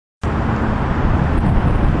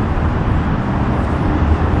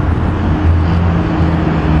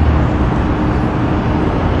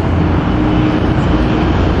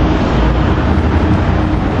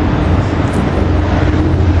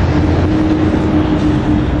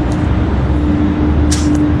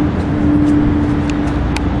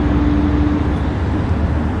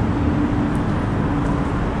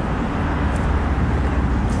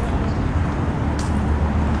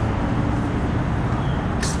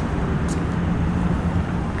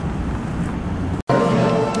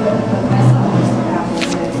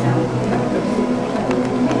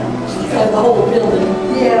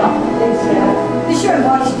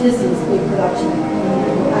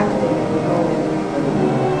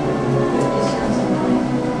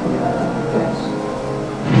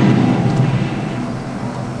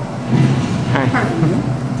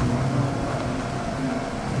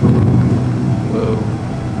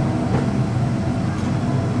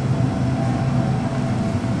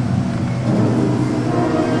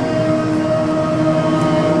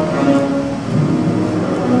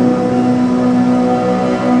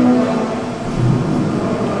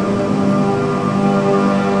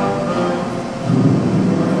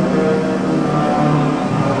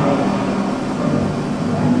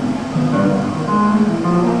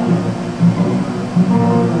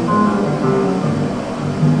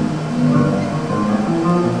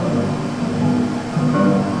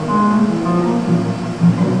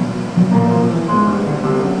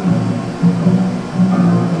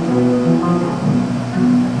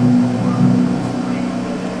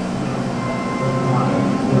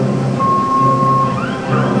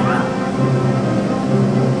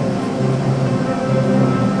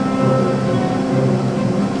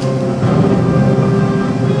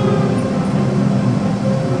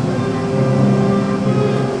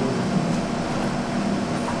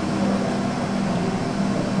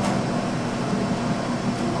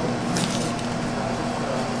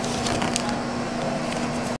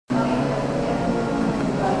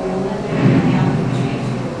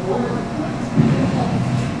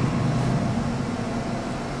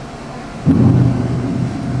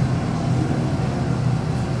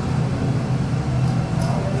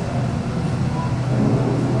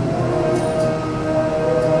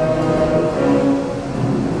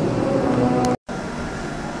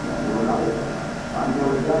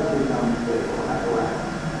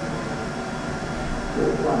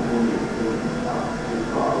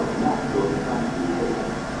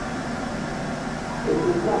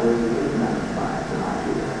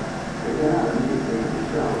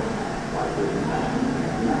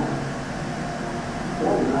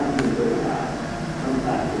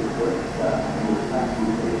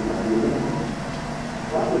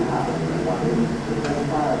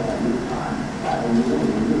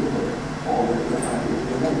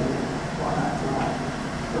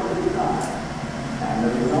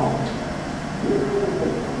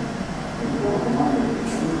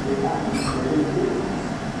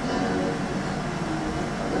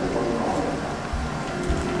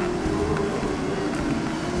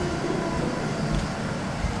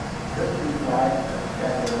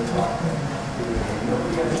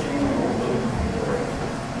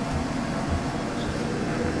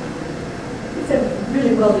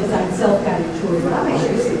Really well-designed self-guided tour, but I'll make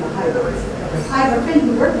sure you see the highlights. I have a friend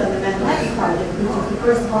who worked on the Manhattan Project, which is the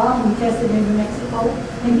first bomb we tested in New Mexico,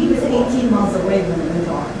 and he was 18 miles away when it went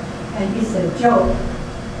off. And he said, Joe,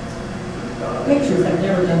 pictures have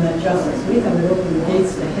never done that justice. We haven't opened the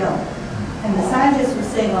gates to hell. And the scientists were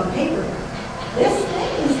saying on paper, this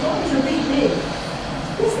thing is going to be big.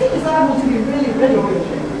 This thing is liable to be really, really big.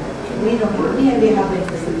 We don't have any idea how big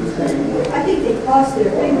this thing is going to be. I think they crossed their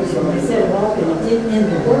fingers when they set it off and it didn't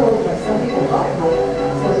end the world like some people thought.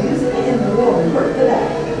 So usually in the world, and work for that.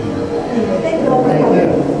 Anyway, they can always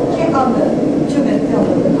check on the 2-minute film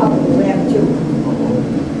of the top of the ramp too.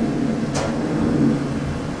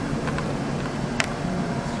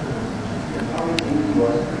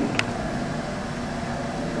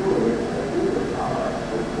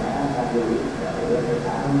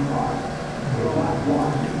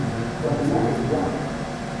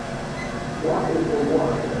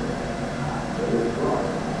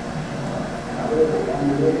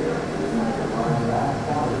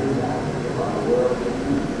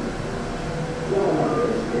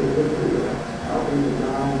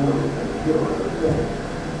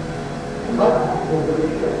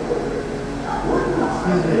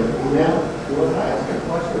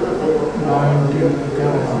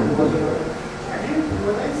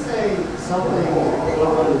 When they say something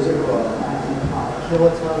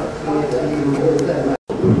kiloton of TNT, what is that?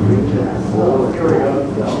 Here we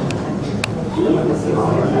go.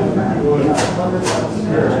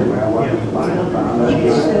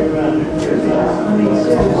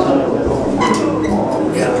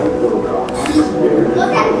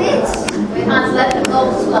 Look at this. Wait, Hans, let them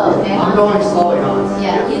go slow, okay? I'm going slowly, Hans.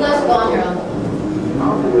 Yeah, you guys go on your own.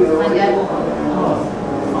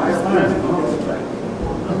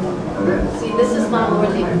 See, this is not where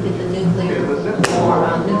they did the nuclear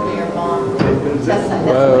bomb test site.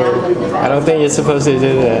 Whoa. I don't think you're supposed to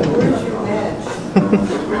do that.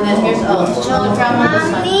 And then here's, oh, show Grandma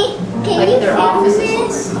this one. Can Like you their film offices.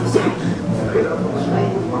 this? I'm sorry.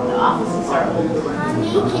 The offices are old.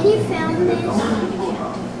 Mommy, can you film this? You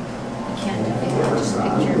can't do it. Just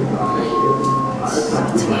picture.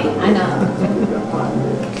 I know.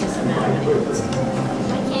 Doesn't matter anyway.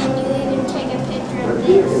 Can you even take a picture of this?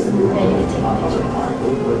 Yeah, you can take a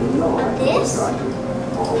picture. Of this?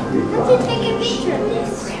 How to take a picture of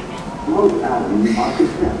this? Most atoms are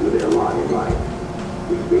content with their lot in life.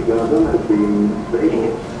 We speak of them as being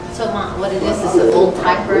stable. So, Mom, what it is an old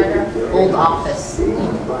typewriter, old office.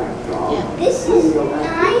 Yeah. This is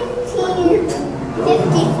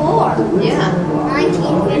 1954. Yeah.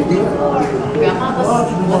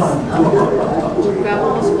 1954. Grandma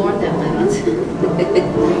was born then, my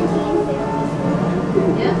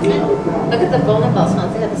Yeah. Look at the bowling balls, huh?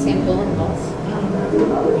 They got the same bowling balls.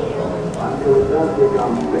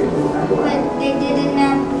 But they didn't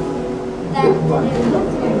that didn't look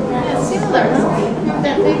like that. Yeah, similar.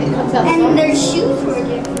 That thing that comes out. And their shoes were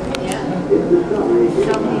different. Yeah.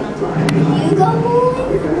 You go bowling?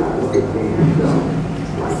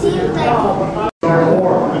 Seems like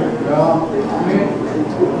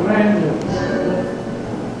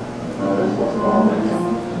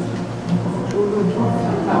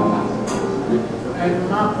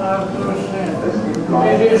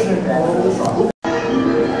It isn't.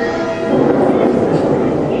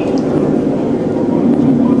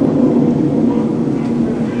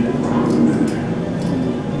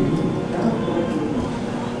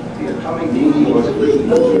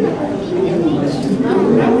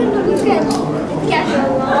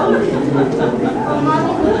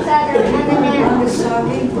 Mommy looks at her M&M's.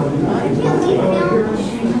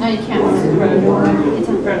 No, you can't.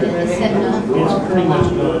 It said no.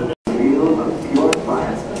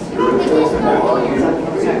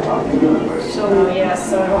 So, yes,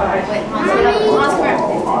 so I Wait, Hans, grab it.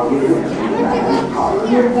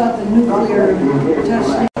 heard about the nuclear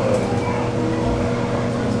testing.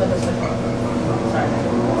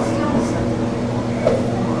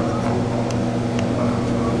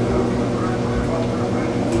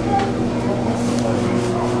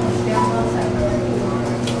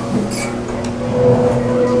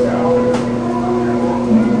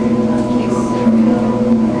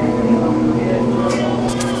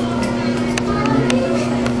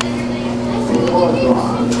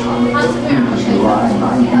 in July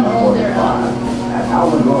 1945 at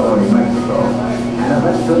Alamogordo, New Mexico, an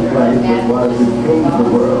event took place that was to change the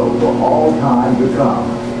world for all time to come.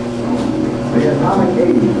 The atomic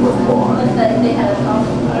age was born.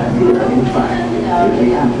 Here, in fact, is the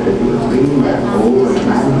answer to a dream that old and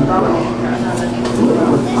man's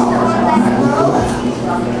limitless power and man's collapse.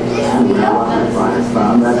 And when rocket scientists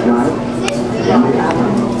found that giant, in the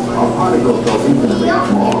atom, a particle so infinitely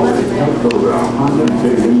small that it takes over 100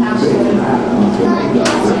 billion atoms to make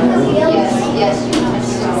up the heavy. Yes.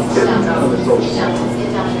 This atom is so small.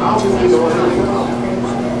 How do we know anything about it?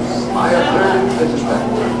 I have learned this is fact.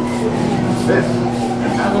 This,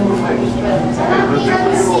 an atom of space, is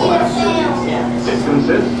resistant to it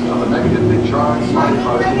consists of a negatively charged light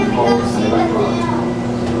particle called an electron,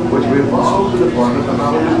 which revolves in the orbit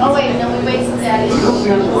about a Oh, wait, no, we wasted that. the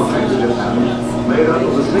nucleus of a hydrogen atom made up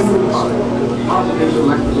of a single particle with a positive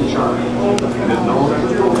electrical charge and is known as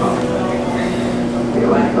a proton. The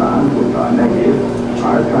electrons, which are negative,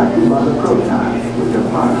 are attracted by the protons, which are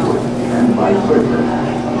positive, and vice versa.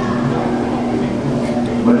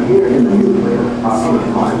 But here in the nucleus are other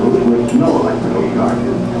particles with no electrical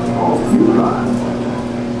charges, called neutrons.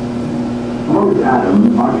 Most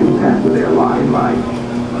atoms are content with their lot in life.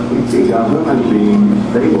 We speak of them as being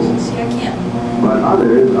stable. See, I can't. But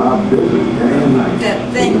others are busy day and night,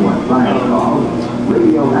 That thing. doing what science calls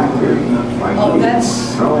radioactive, like Oh,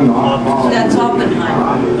 that's- throwing off all that's the Oppenheimer.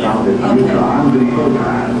 out its Okay. neutrons and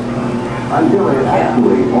protons until it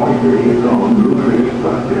actually alters its own nuclear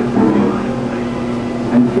structure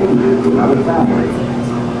and changes to another family,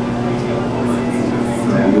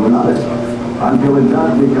 then to another, until it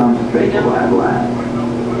does become stable at last.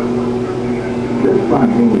 This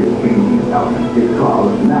spontaneous changing of elements is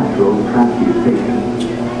called natural transmutation.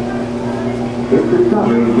 Its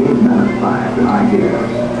discovery gave men of science an idea.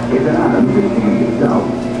 If an atom could change itself,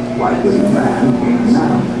 why couldn't man change an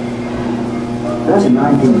atom? Then in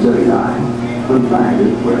 1939, some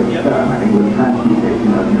scientists were experimenting with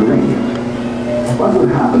transmutation of uranium. What would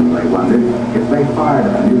happen, they wondered, if they fired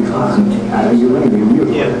a neutron at a uranium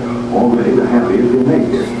nucleus, already the heaviest in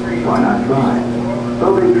nature? Why not try?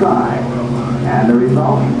 So they tried. And the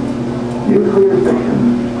result? Nuclear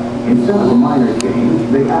fission. Instead of a minor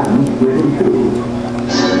change, the atom split in two.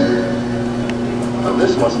 But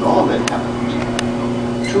this wasn't all that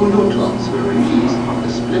happened. 2 neutrons were released from the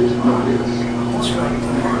split nucleus.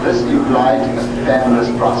 This implied a fabulous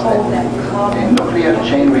prospect, a nuclear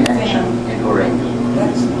chain reaction in uranium.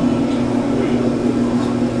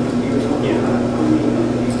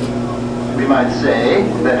 We might say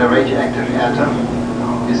that a radioactive atom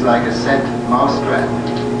is like a set mousetrap.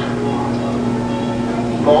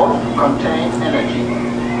 Both contain energy.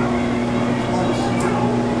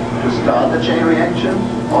 To start the chain reaction,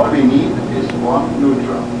 all we need is 1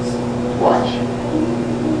 neutron. Watch.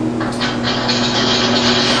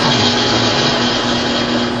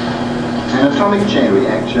 An atomic chain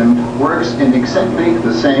reaction works in exactly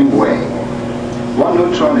the same way. 1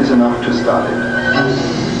 neutron is enough to start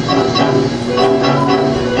it.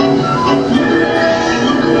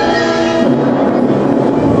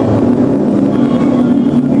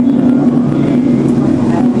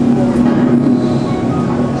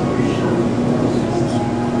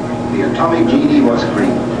 The atomic genie was free.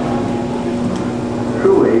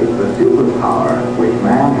 Truly, the superpower which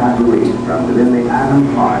man has released from within the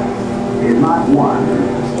atom's heart is not one,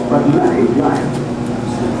 but many giants.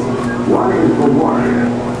 One is the warrior,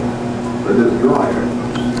 the destroyer.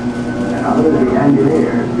 Another is the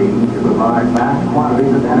engineer, seeking to provide vast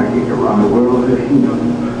quantities of energy to run the world of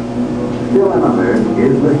machines. Still another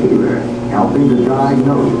is the healer, helping to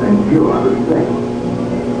diagnose and cure the sick.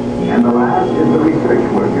 And the last is the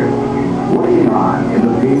research worker, working on in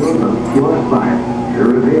the field of pure science to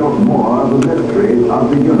reveal more of the mysteries of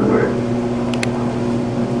the universe.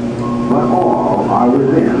 But all are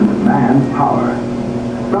within man's power,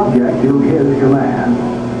 subject to his command,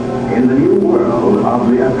 in the new world of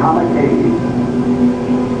the atomic age.